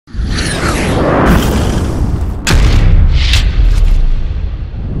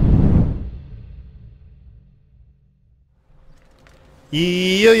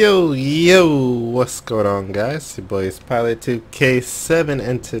Yo, what's going on, guys? It's your boy is Pilot2K7,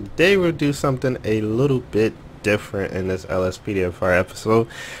 and today we'll do something a little bit different in this LSPDFR episode.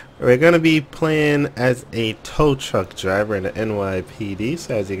 We're going to be playing as a tow truck driver in the NYPD.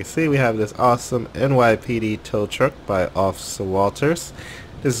 So as you can see, we have this awesome NYPD tow truck by Officer Walters.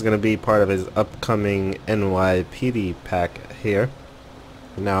 This is going to be part of his upcoming NYPD pack here.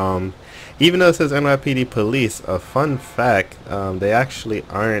 Now, even though it says NYPD police, a fun fact, they actually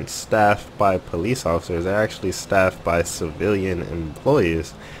aren't staffed by police officers. They're actually staffed by civilian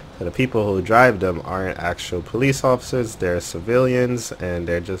employees. So the people who drive them aren't actual police officers. They're civilians, and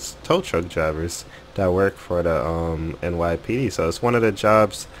they're just tow truck drivers that work for the NYPD. So it's one of the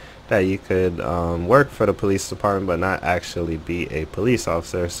jobs that you could work for the police department but not actually be a police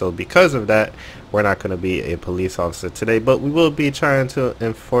officer. So because of that, we're not going to be a police officer today, but we will be trying to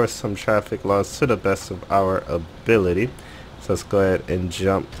enforce some traffic laws to the best of our ability. So let's go ahead and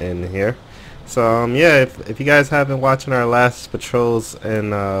jump in here. So yeah, if you guys have been watching our last patrols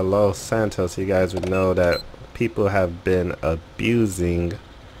in Los Santos, you guys would know that people have been abusing,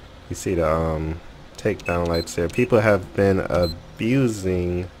 you see the takedown lights there, people have been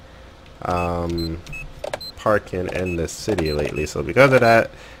abusing parking in the city lately. So because of that,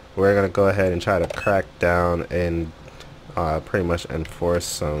 we're gonna go ahead and try to crack down and pretty much enforce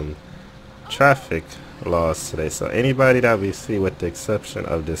some traffic laws today. So anybody that we see, with the exception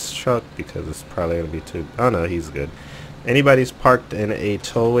of this truck, because it's probably gonna be too, oh no, he's good, anybody's parked in a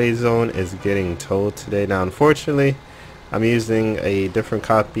tollway zone is getting towed today. Now unfortunately, I'm using a different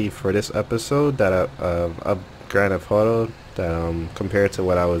copy for this episode that of Grand Theft Auto that compared to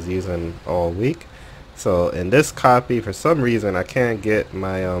what I was using all week. So in this copy, for some reason, I can't get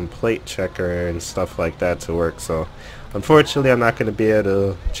my plate checker and stuff like that to work. So unfortunately, I'm not going to be able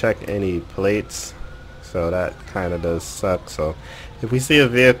to check any plates. So that kind of does suck. So if we see a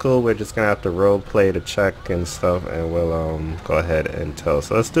vehicle, we're just going to have to role play to check and stuff, and we'll go ahead and tow.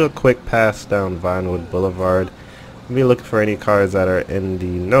 So let's do a quick pass down Vinewood Boulevard. We'll be looking for any cars that are in the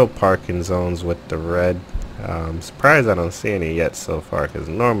no parking zones with the red. I'm surprised I don't see any yet so far, because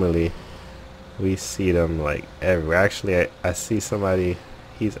normally we see them like everywhere. Actually, I see somebody,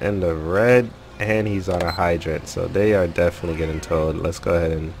 he's in the red and he's on a hydrant, so they are definitely getting towed. Let's go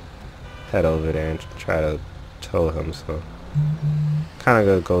ahead and head over there and try to tow him. So kind of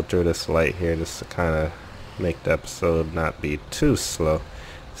gonna go through this light here just to kind of make the episode not be too slow.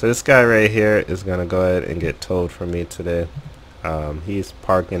 So this guy right here is gonna go ahead and get towed for me today. He's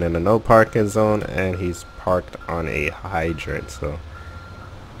parking in a no parking zone, and he's parked on a hydrant, so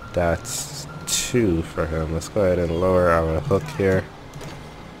that's 2 for him. Let's go ahead and lower our hook here.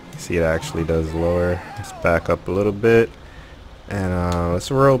 See, it actually does lower. Let's back up a little bit, and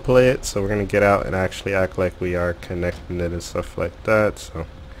let's role play it. So we're gonna get out and actually act like we are connecting it and stuff like that. So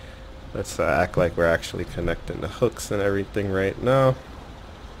let's act like we're actually connecting the hooks and everything right now.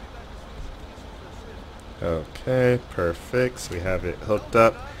 Okay, perfect. So we have it hooked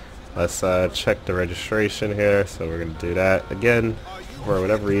up. Let's check the registration here. So we're gonna do that again. For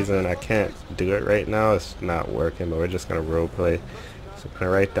whatever reason, I can't do it right now. It's not working, but we're just gonna role play. So I'm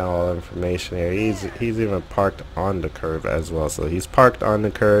gonna write down all the information here. He's even parked on the curb as well. So he's parked on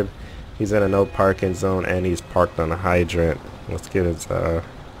the curb, he's in a no parking zone, and he's parked on a hydrant. Let's get his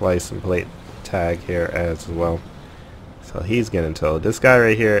license plate tag here as well. So he's getting towed. This guy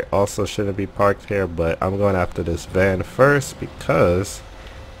right here also shouldn't be parked here, but I'm going after this van first because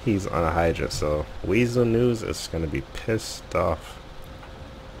he's on a hydrant. So Weasel News is going to be pissed off.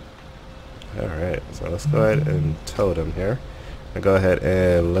 Alright, so let's go ahead and tow them here. I'll go ahead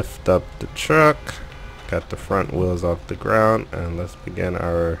and lift up the truck. Got the front wheels off the ground, and let's begin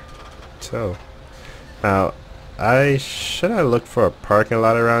our tow. Now, I should have looked for a parking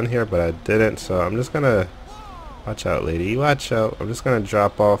lot around here, but I didn't, so I'm just going to, watch out lady, watch out. I'm just going to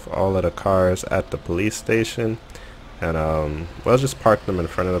drop off all of the cars at the police station, and we'll just park them in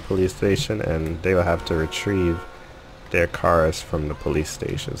front of the police station, and they will have to retrieve their cars from the police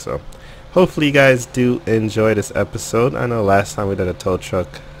station. So hopefully you guys do enjoy this episode. I know last time we did a tow truck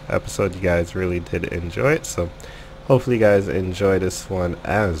episode, you guys really did enjoy it, so hopefully you guys enjoy this one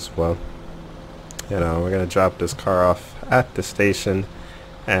as well. You know, we're going to drop this car off at the station,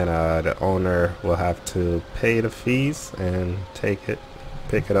 and the owner will have to pay the fees and pick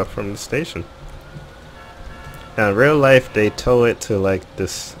it up from the station. Now in real life, they tow it to like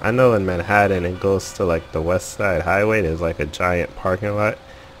this, I know in Manhattan it goes to like the West Side Highway. There's like a giant parking lot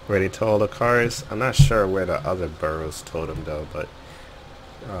where they tow all the cars. I'm not sure where the other boroughs tow them though, but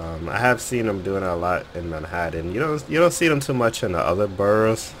I have seen them doing it a lot in Manhattan. You don't see them too much in the other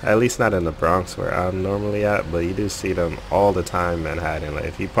boroughs, at least not in the Bronx where I'm normally at, but you do see them all the time in Manhattan. Like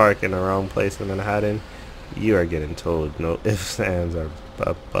if you park in the wrong place in Manhattan, you are getting told no ifs, ands, or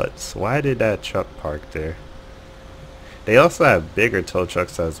buts. Why did that truck park there? They also have bigger tow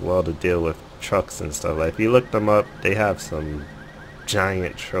trucks as well to deal with trucks and stuff. Like if you look them up, they have some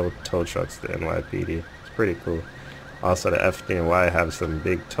giant tow trucks, the NYPD. It's pretty cool. Also, the FDNY have some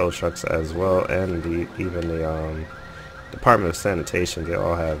big tow trucks as well, and even the Department of Sanitation. They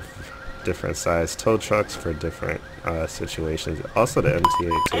all have different size tow trucks for different situations. Also, the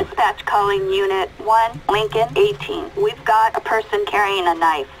MTA too. Dispatch calling Unit 1, Lincoln 18. We've got a person carrying a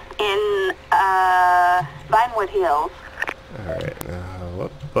knife in Vinewood Hills. All right, now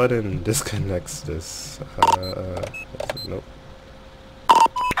what button disconnects this? Nope.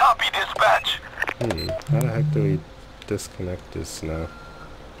 Copy, dispatch. How the heck do we disconnect this now?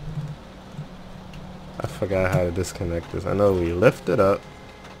 I forgot how to disconnect this. I know we lift it up.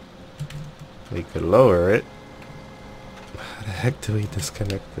 We could lower it. How the heck do we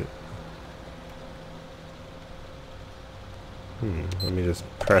disconnect it? Let me just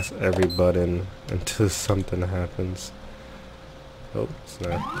press every button until something happens. Oh, it's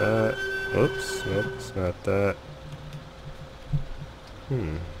not that. Oops, nope, it's not that.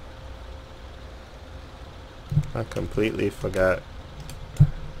 I completely forgot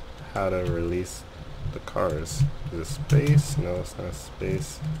how to release the cars. Is it space? No, it's not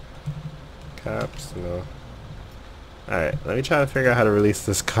space. Caps? No. Alright, let me try to figure out how to release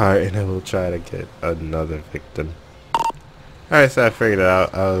this car, and then we'll try to get another victim. Alright, so I figured it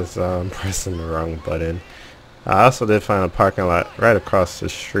out. I was pressing the wrong button. I also did find a parking lot right across the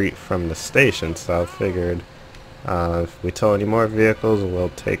street from the station, so I figured if we tow any more vehicles, we'll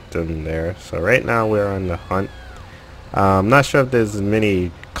take them there. So right now we're on the hunt. I'm not sure if there's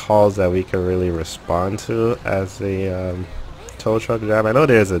many calls that we can really respond to as a tow truck driver. I know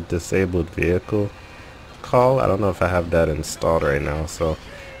there's a disabled vehicle call. I don't know if I have that installed right now, so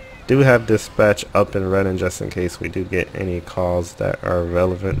do have dispatch up and running just in case we do get any calls that are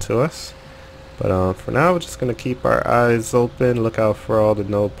relevant to us. But for now, we're just going to keep our eyes open, look out for all the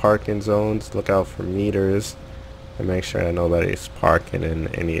no parking zones, look out for meters, and make sure that nobody's parking in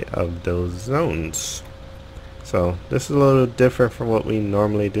any of those zones. So this is a little different from what we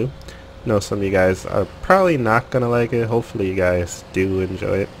normally do. I know some of you guys are probably not going to like it. Hopefully you guys do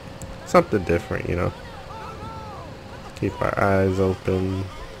enjoy it. Something different, you know. Keep our eyes open.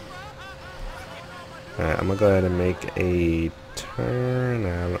 Alright, I'm going to go ahead and make a turn.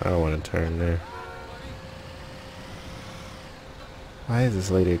 I don't want to turn there. Why is this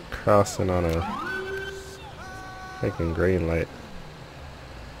lady crossing on a freaking green light?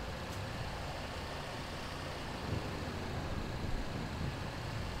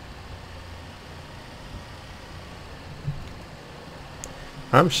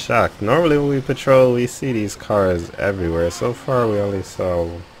 I'm shocked. Normally when we patrol, we see these cars everywhere. So far we only saw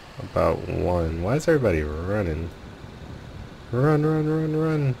about one. Why is everybody running? Run, run, run,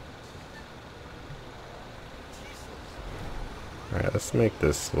 run. Alright, let's make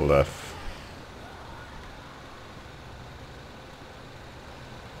this left.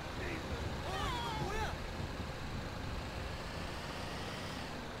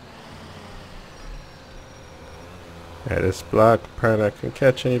 Alright, this block probably not can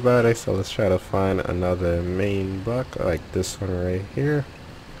catch anybody, so let's try to find another main block like this one right here.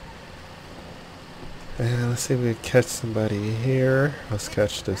 And let's see if we can catch somebody here. Let's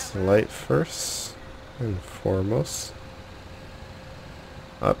catch this light first and foremost.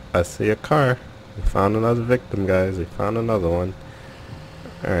 Oh, I see a car. We found another victim, guys. We found another one.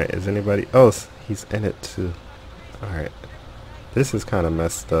 Alright, is anybody... Oh, he's in it too. Alright. This is kind of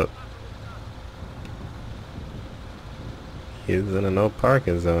messed up. He's in a no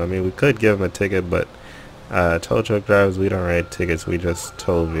parking zone. I mean, we could give him a ticket, but tow truck drivers, we don't write tickets. We just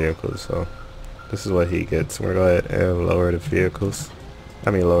tow vehicles, so... This is what he gets. We're going to go ahead and lower the vehicles.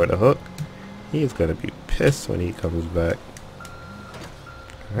 Lower the hook. He's going to be pissed when he comes back.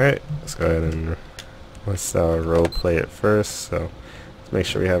 Alright, let's go ahead and let's role play it first. So let's make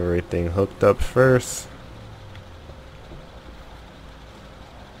sure we have everything hooked up first.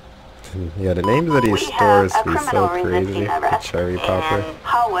 Yeah, the names of these stores be so crazy. The Cherry Popper.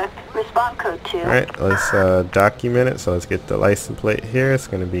 Respond code 2. Alright, let's document it. So let's get the license plate here. It's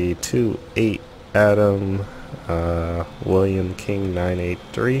going to be 28 Adam William King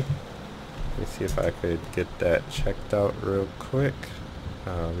 983. Let me see if I could get that checked out real quick.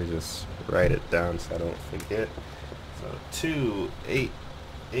 Let me just write it down so I don't forget. So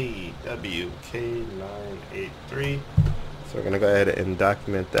 28AWK983. So we're gonna go ahead and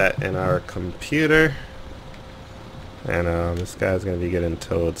document that in our computer. And this guy's gonna be getting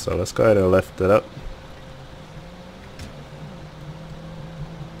towed, so let's go ahead and lift it up.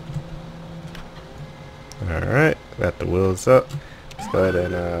 Alright, got the wheels up. Let's go ahead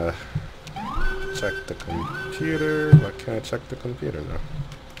and check the computer. Why can't I check the computer now?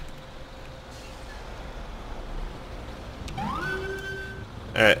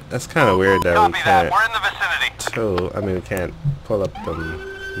 Alright, that's kind of weird that we can't We're in the vicinity. tow. I mean, we can't pull up the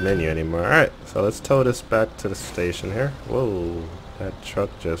menu anymore. Alright, so let's tow this back to the station here. Whoa, that truck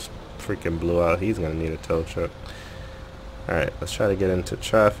just freaking blew out. He's gonna need a tow truck. Alright, let's try to get into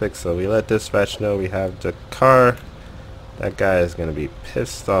traffic. So we let dispatch know we have the car. That guy is gonna be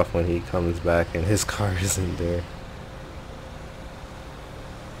pissed off when he comes back and his car isn't there.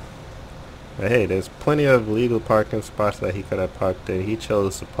 But hey, there's plenty of legal parking spots that he could have parked there. He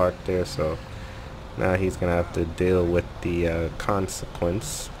chose to park there, so now he's gonna have to deal with the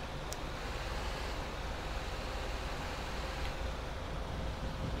consequence.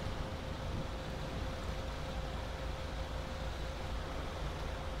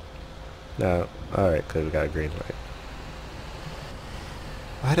 Now, alright, because we got a green light.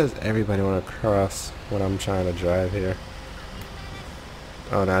 Why does everybody want to cross when I'm trying to drive here?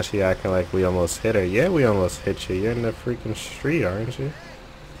 Oh, now she acting like we almost hit her. Yeah, we almost hit you. You're in the freaking street, aren't you?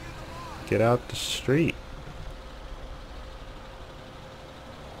 Get out the street.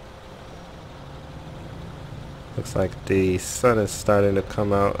 Looks like the sun is starting to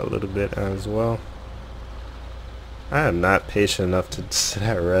come out a little bit as well. I am not patient enough to sit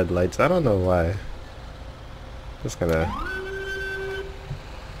at red lights. I don't know why. Just gonna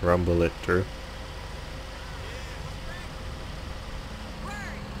rumble it through.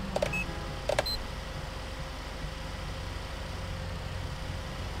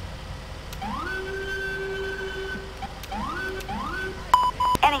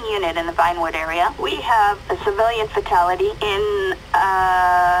 Any unit in the Vinewood area. We have a civilian fatality in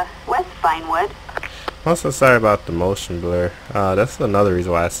West Vinewood. Also, sorry about the motion blur. That's another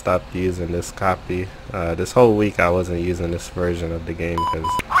reason why I stopped using this copy. This whole week I wasn't using this version of the game because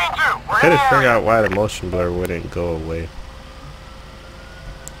I couldn't figure out why the motion blur wouldn't go away.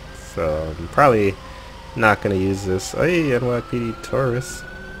 So I'm probably not going to use this. Oh, hey, NYPD tourists.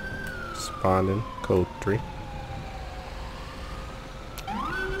 Responding, code 3.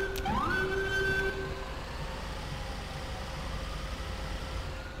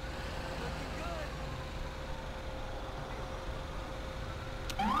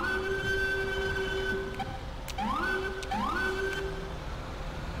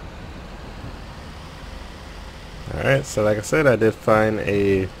 Alright, so like I said, I did find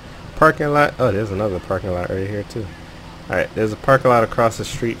a parking lot. Oh, there's another parking lot right here too. Alright, there's a parking lot across the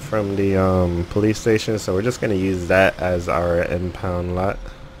street from the police station, so we're just going to use that as our impound lot.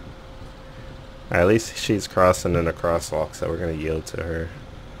 Alright, at least she's crossing in a crosswalk, so we're going to yield to her.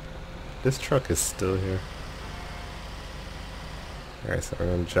 This truck is still here. Alright, so we're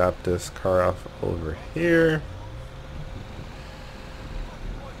going to drop this car off over here.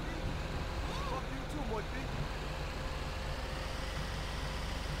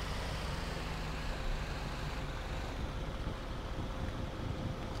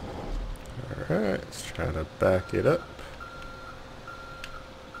 Alright, let's try to back it up.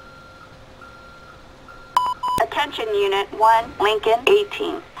 Attention Unit 1, Lincoln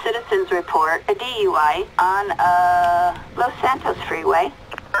 18. Citizens report a DUI on Los Santos Freeway.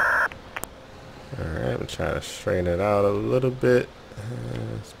 Alright, we'll try to straighten it out a little bit.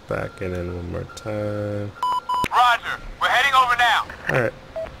 Let's back it in one more time. Roger. We're heading over now. Alright,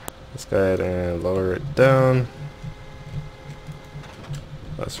 let's go ahead and lower it down.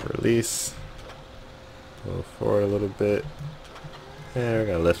 Let's release. Go forward a little bit. And we're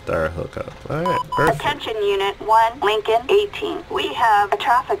going to lift our hook up. Alright, perfect. Attention Unit 1, Lincoln 18. We have a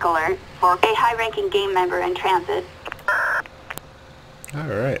traffic alert for a high-ranking gang member in transit.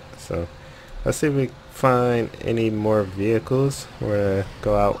 Alright, so let's see if we find any more vehicles. We're going to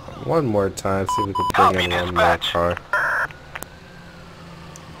go out one more time, see if we can bring in one more car.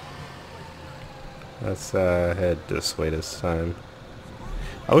 Let's head this way this time.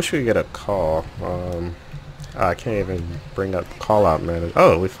 I wish we could get a call. I can't even bring up call out manager.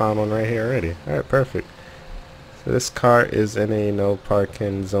 Oh, we found one right here already. Alright, perfect. So this car is in a no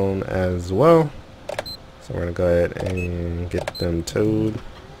parking zone as well. So we're gonna go ahead and get them towed.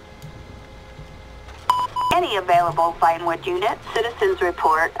 Any available Vinewood unit, citizens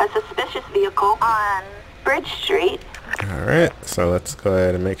report a suspicious vehicle on Bridge Street. Alright, so let's go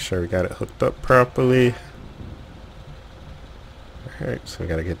ahead and make sure we got it hooked up properly. Alright, so we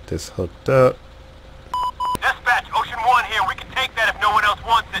gotta get this hooked up. Dispatch, Ocean 1 here.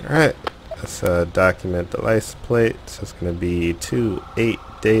 wants it. Alright, let's document the license plate. So it's going to be 28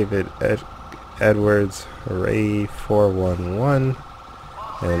 David Edwards Ray 411.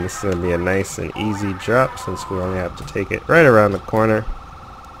 And this is going to be a nice and easy drop since we only have to take it right around the corner.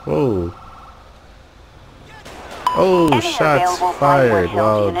 Whoa. Oh, Any shots available fired Byward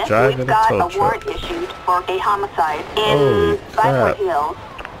while Hills unit, driving we've a got tow a warrant truck. issued for a homicide Holy in Byward crap. Hills.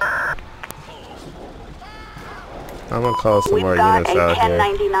 I'm going to call some We've more got units a out here.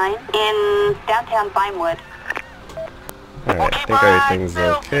 1099 in downtown Vinewood. Alright, I think everything's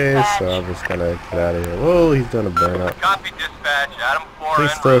okay, so I'm just going to get out of here. Whoa, he's doing a burnout. Copy dispatch. Adam 4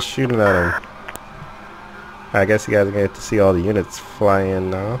 He's en still route. shooting at him. I guess you guys are going to get to see all the units fly in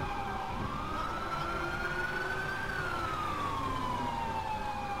now.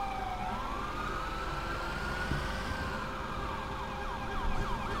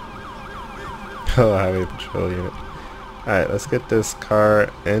 Oh, highway patrol unit. Alright, let's get this car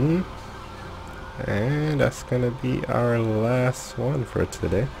in. And that's going to be our last one for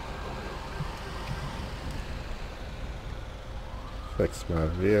today. Fix my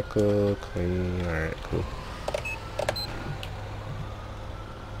vehicle, clean. Alright, cool.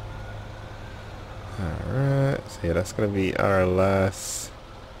 Alright, so yeah, that's going to be our last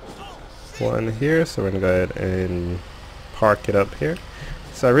one here. So we're going to go ahead and park it up here.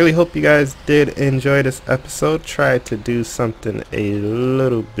 So I really hope you guys did enjoy this episode. Tried to do something a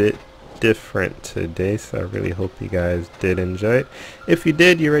little bit different today, so I really hope you guys did enjoy it. If you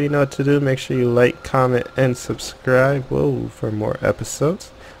did, you already know what to do. Make sure you like, comment, and subscribe for more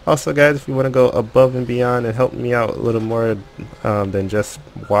episodes. Also guys, if you want to go above and beyond and help me out a little more than just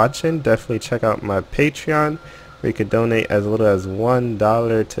watching, definitely check out my Patreon, where you could donate as little as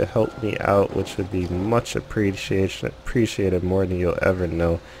 $1 to help me out, which would be much appreciated, more than you'll ever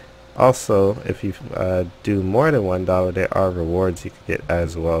know. Also, if you do more than $1, there are rewards you can get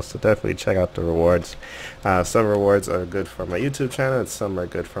as well, so definitely check out the rewards. Some rewards are good for my YouTube channel and some are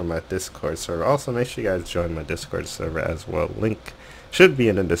good for my Discord server. Also, make sure you guys join my Discord server as well. Link should be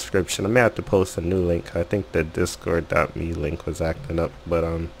in the description. I may have to post a new link. I think the discord.me link was acting up, but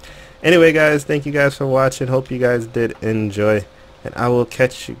anyway guys, thank you guys for watching. Hope you guys did enjoy, and I will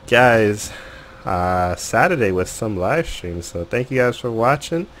catch you guys Saturday with some live streams. So thank you guys for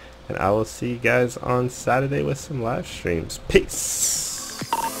watching, and I will see you guys on Saturday with some live streams. Peace.